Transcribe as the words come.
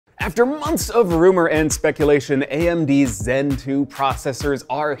After months of rumor and speculation, AMD's Zen 2 processors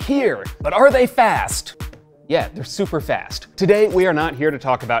are here. But are they fast? Yeah, they're super fast. Today, we are not here to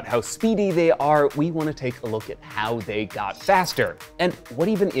talk about how speedy they are. We want to take a look at how they got faster. And what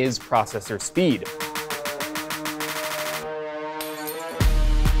even is processor speed?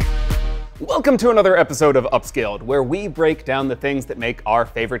 Welcome to another episode of Upscaled, where we break down the things that make our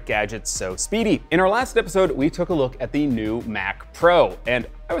favorite gadgets so speedy. In our last episode, we took a look at the new Mac Pro, and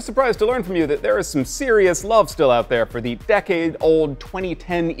I was surprised to learn from you that there is some serious love still out there for the decade-old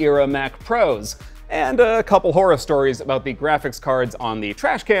 2010-era Mac Pros, and a couple horror stories about the graphics cards on the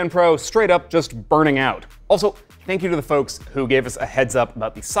Trash Can Pro straight up just burning out. Also, thank you to the folks who gave us a heads up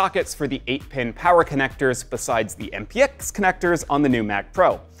about the sockets for the 8-pin power connectors besides the MPX connectors on the new Mac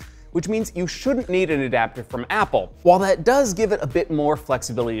Pro, which means you shouldn't need an adapter from Apple. While that does give it a bit more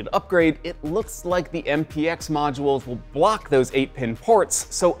flexibility to upgrade, it looks like the MPX modules will block those 8-pin ports,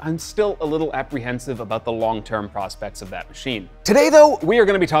 so I'm still a little apprehensive about the long-term prospects of that machine. Today though, we are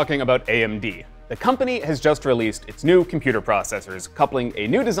going to be talking about AMD. The company has just released its new computer processors, coupling a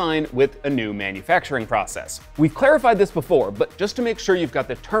new design with a new manufacturing process. We've clarified this before, but just to make sure you've got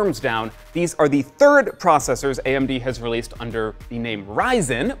the terms down, these are the third processors AMD has released under the name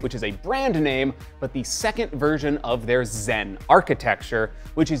Ryzen, which is a brand name, but the second version of their Zen architecture,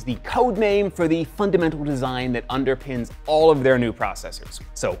 which is the code name for the fundamental design that underpins all of their new processors.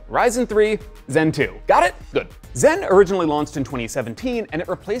 So Ryzen 3, Zen 2. Got it? Good. Zen originally launched in 2017, and it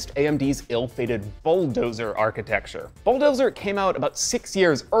replaced AMD's ill-fated Bulldozer architecture. Bulldozer came out about 6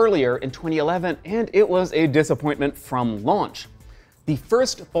 years earlier in 2011, and it was a disappointment from launch. The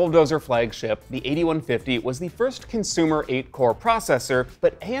first Bulldozer flagship, the 8150, was the first consumer 8-core processor,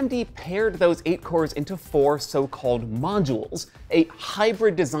 but AMD paired those 8 cores into 4 so-called modules, a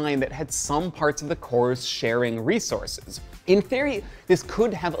hybrid design that had some parts of the cores sharing resources. In theory, this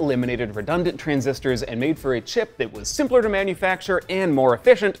could have eliminated redundant transistors and made for a chip that was simpler to manufacture and more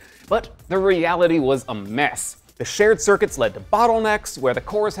efficient, but the reality was a mess. The shared circuits led to bottlenecks, where the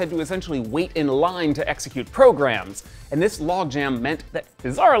cores had to essentially wait in line to execute programs. And this logjam meant that,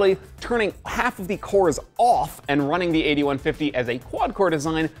 bizarrely, turning half of the cores off and running the 8150 as a quad-core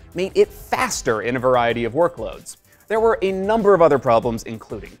design made it faster in a variety of workloads. There were a number of other problems,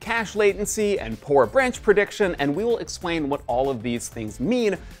 including cache latency and poor branch prediction, and we will explain what all of these things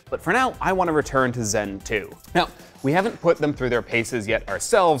mean, but for now, I want to return to Zen 2. Now, we haven't put them through their paces yet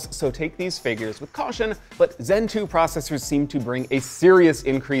ourselves, so take these figures with caution, but Zen 2 processors seem to bring a serious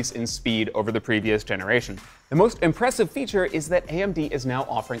increase in speed over the previous generation. The most impressive feature is that AMD is now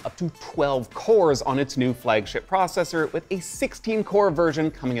offering up to 12 cores on its new flagship processor, with a 16-core version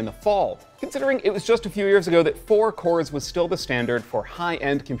coming in the fall. Considering it was just a few years ago that 4 cores was still the standard for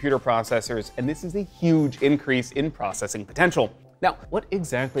high-end computer processors, and this is a huge increase in processing potential. Now, what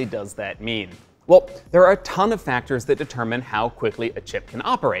exactly does that mean? Well, there are a ton of factors that determine how quickly a chip can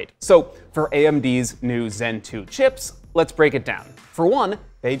operate. So for AMD's new Zen 2 chips, let's break it down. For one,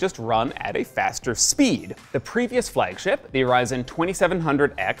 they just run at a faster speed. The previous flagship, the Ryzen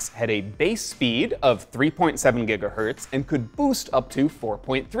 2700X, had a base speed of 3.7 GHz and could boost up to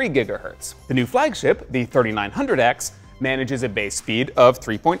 4.3 GHz. The new flagship, the 3900X, manages a base speed of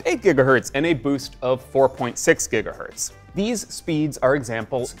 3.8 GHz and a boost of 4.6 GHz. These speeds are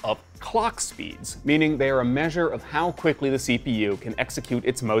examples of clock speeds, meaning they are a measure of how quickly the CPU can execute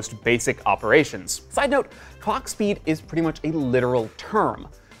its most basic operations. Side note, clock speed is pretty much a literal term.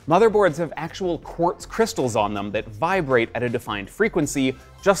 Motherboards have actual quartz crystals on them that vibrate at a defined frequency,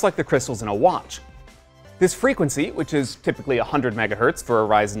 just like the crystals in a watch. This frequency, which is typically 100 MHz for a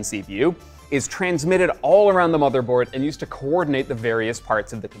Ryzen CPU, is transmitted all around the motherboard and used to coordinate the various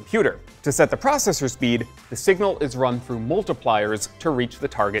parts of the computer. To set the processor speed, the signal is run through multipliers to reach the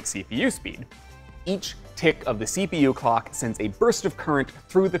target CPU speed. Each tick of the CPU clock sends a burst of current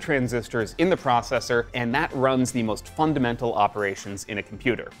through the transistors in the processor, and that runs the most fundamental operations in a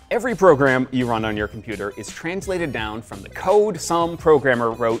computer. Every program you run on your computer is translated down from the code some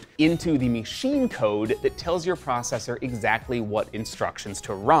programmer wrote into the machine code that tells your processor exactly what instructions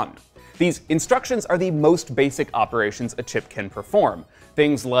to run. These instructions are the most basic operations a chip can perform.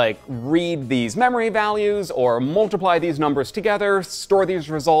 Things like read these memory values, or multiply these numbers together, store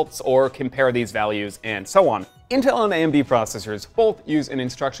these results, or compare these values, and so on. Intel and AMD processors both use an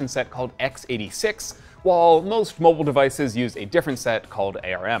instruction set called x86, while most mobile devices use a different set called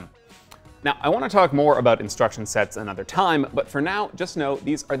ARM. Now, I want to talk more about instruction sets another time, but for now, just know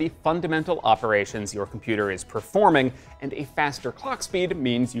these are the fundamental operations your computer is performing, and a faster clock speed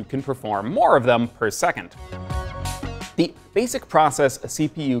means you can perform more of them per second. The basic process a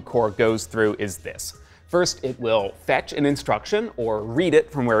CPU core goes through is this. First, it will fetch an instruction or read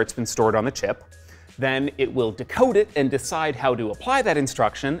it from where it's been stored on the chip. Then it will decode it and decide how to apply that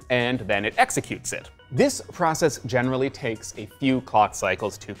instruction, and then it executes it. This process generally takes a few clock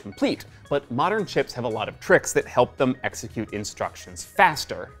cycles to complete, but modern chips have a lot of tricks that help them execute instructions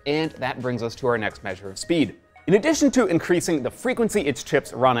faster, and that brings us to our next measure of speed. In addition to increasing the frequency its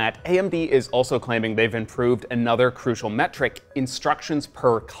chips run at, AMD is also claiming they've improved another crucial metric, instructions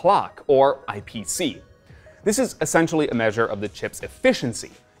per clock, or IPC. This is essentially a measure of the chip's efficiency.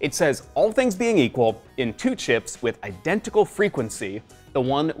 It says, all things being equal, in two chips with identical frequency, the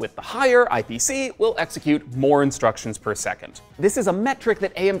one with the higher IPC will execute more instructions per second. This is a metric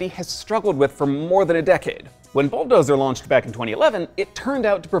that AMD has struggled with for more than a decade. When Bulldozer launched back in 2011, it turned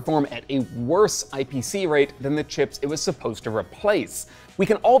out to perform at a worse IPC rate than the chips it was supposed to replace. We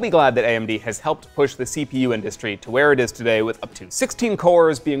can all be glad that AMD has helped push the CPU industry to where it is today, with up to 16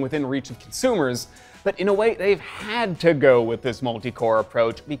 cores being within reach of consumers. But in a way, they've had to go with this multi-core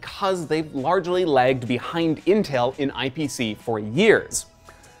approach because they've largely lagged behind Intel in IPC for years.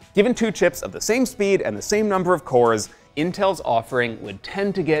 Given two chips of the same speed and the same number of cores, Intel's offering would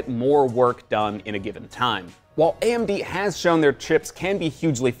tend to get more work done in a given time. While AMD has shown their chips can be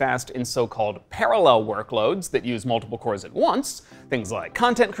hugely fast in so-called parallel workloads that use multiple cores at once, things like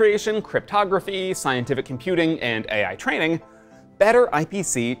content creation, cryptography, scientific computing, and AI training, better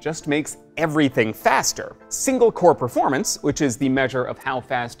IPC just makes everything faster. Single core performance, which is the measure of how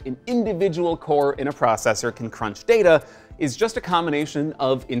fast an individual core in a processor can crunch data, is just a combination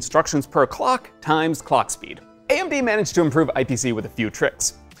of instructions per clock times clock speed. AMD managed to improve IPC with a few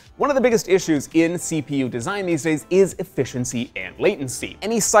tricks. One of the biggest issues in CPU design these days is efficiency and latency.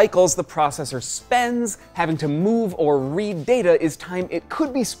 Any cycles the processor spends having to move or read data is time it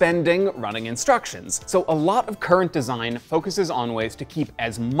could be spending running instructions. So a lot of current design focuses on ways to keep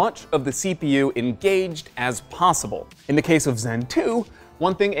as much of the CPU engaged as possible. In the case of Zen 2,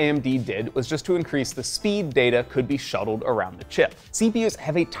 one thing AMD did was just to increase the speed data could be shuttled around the chip. CPUs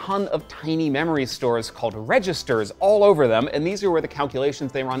have a ton of tiny memory stores called registers all over them, and these are where the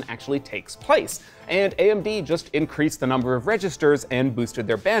calculations they run actually takes place. And AMD just increased the number of registers and boosted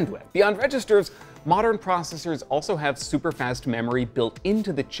their bandwidth. Beyond registers, modern processors also have super fast memory built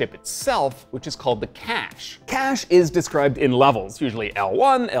into the chip itself, which is called the cache. Cache is described in levels, usually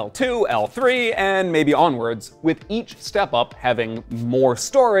L1, L2, L3, and maybe onwards, with each step up having more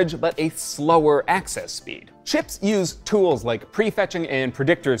storage but a slower access speed. Chips use tools like prefetching and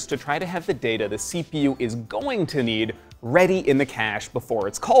predictors to try to have the data the CPU is going to need ready in the cache before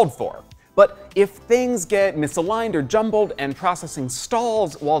it's called for. But if things get misaligned or jumbled and processing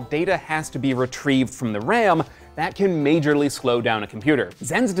stalls while data has to be retrieved from the RAM, that can majorly slow down a computer.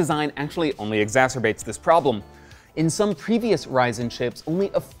 Zen's design actually only exacerbates this problem. In some previous Ryzen chips,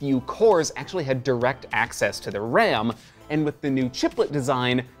 only a few cores actually had direct access to the RAM, and with the new chiplet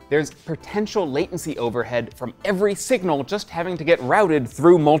design, there's potential latency overhead from every signal just having to get routed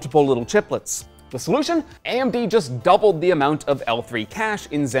through multiple little chiplets. The solution? AMD just doubled the amount of L3 cache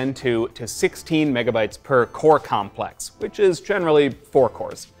in Zen 2 to 16 megabytes per core complex, which is generally 4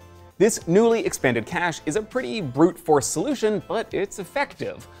 cores. This newly expanded cache is a pretty brute force solution, but it's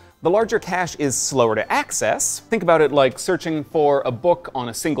effective. The larger cache is slower to access. Think about it like searching for a book on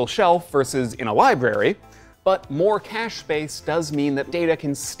a single shelf versus in a library. But more cache space does mean that data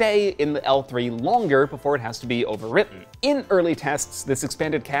can stay in the L3 longer before it has to be overwritten. In early tests, this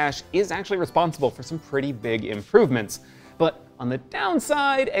expanded cache is actually responsible for some pretty big improvements. But on the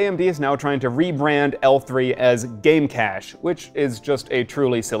downside, AMD is now trying to rebrand L3 as Game Cache, which is just a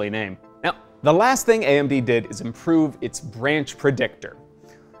truly silly name. Now, the last thing AMD did is improve its branch predictor.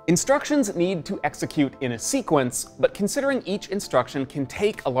 Instructions need to execute in a sequence, but considering each instruction can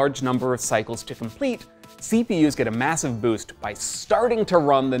take a large number of cycles to complete, CPUs get a massive boost by starting to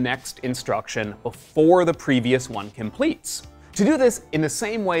run the next instruction before the previous one completes. To do this, in the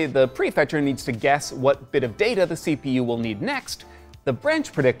same way the prefetcher needs to guess what bit of data the CPU will need next, the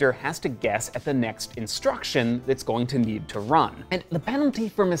branch predictor has to guess at the next instruction that's going to need to run. And the penalty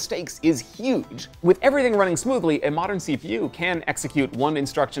for mistakes is huge. With everything running smoothly, a modern CPU can execute one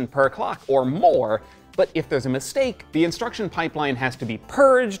instruction per clock or more, but if there's a mistake, the instruction pipeline has to be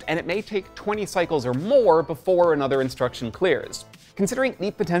purged, and it may take 20 cycles or more before another instruction clears. Considering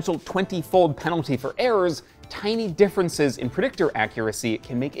the potential 20-fold penalty for errors, tiny differences in predictor accuracy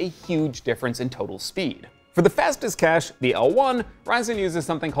can make a huge difference in total speed. For the fastest cache, the L1, Ryzen uses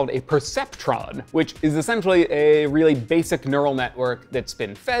something called a perceptron, which is essentially a really basic neural network that's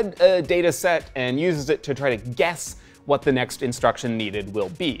been fed a data set and uses it to try to guess what the next instruction needed will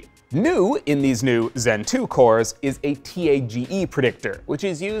be. New in these new Zen 2 cores is a TAGE predictor, which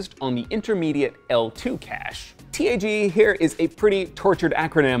is used on the intermediate L2 cache. TAGE here is a pretty tortured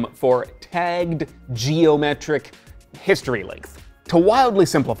acronym for Tagged Geometric History Length. To wildly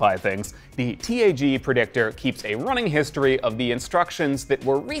simplify things, the TAGE predictor keeps a running history of the instructions that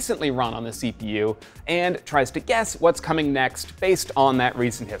were recently run on the CPU and tries to guess what's coming next based on that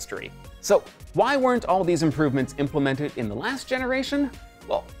recent history. So why weren't all these improvements implemented in the last generation?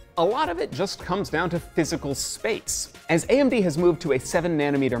 Well, a lot of it just comes down to physical space. As AMD has moved to a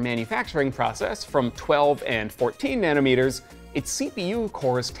 7nm manufacturing process from 12 and 14 nanometers, its CPU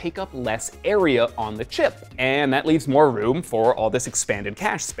cores take up less area on the chip, and that leaves more room for all this expanded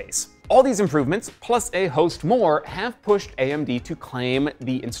cache space. All these improvements, plus a host more, have pushed AMD to claim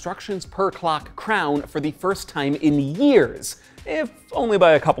the instructions per clock crown for the first time in years, if only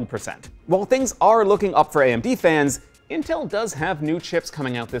by a couple percent. While things are looking up for AMD fans, Intel does have new chips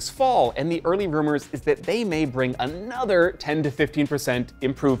coming out this fall, and the early rumors is that they may bring another 10 to 15%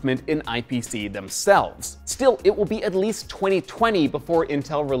 improvement in IPC themselves. Still, it will be at least 2020 before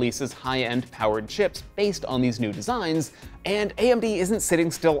Intel releases high-end powered chips based on these new designs, and AMD isn't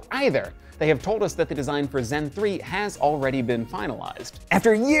sitting still either. They have told us that the design for Zen 3 has already been finalized.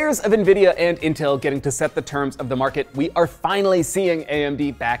 After years of NVIDIA and Intel getting to set the terms of the market, we are finally seeing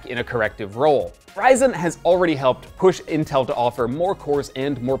AMD back in a corrective role. Ryzen has already helped push Intel to offer more cores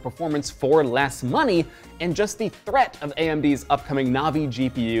and more performance for less money, and just the threat of AMD's upcoming Navi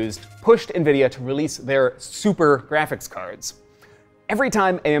GPUs pushed NVIDIA to release their super graphics cards. Every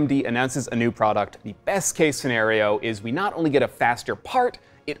time AMD announces a new product, the best case scenario is we not only get a faster part,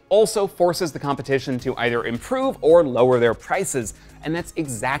 it also forces the competition to either improve or lower their prices, and that's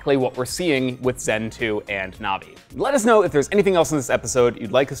exactly what we're seeing with Zen 2 and Navi. Let us know if there's anything else in this episode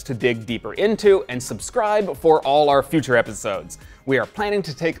you'd like us to dig deeper into, and subscribe for all our future episodes. We are planning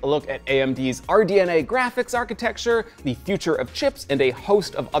to take a look at AMD's RDNA graphics architecture, the future of chips, and a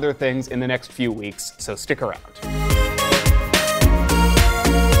host of other things in the next few weeks, so stick around.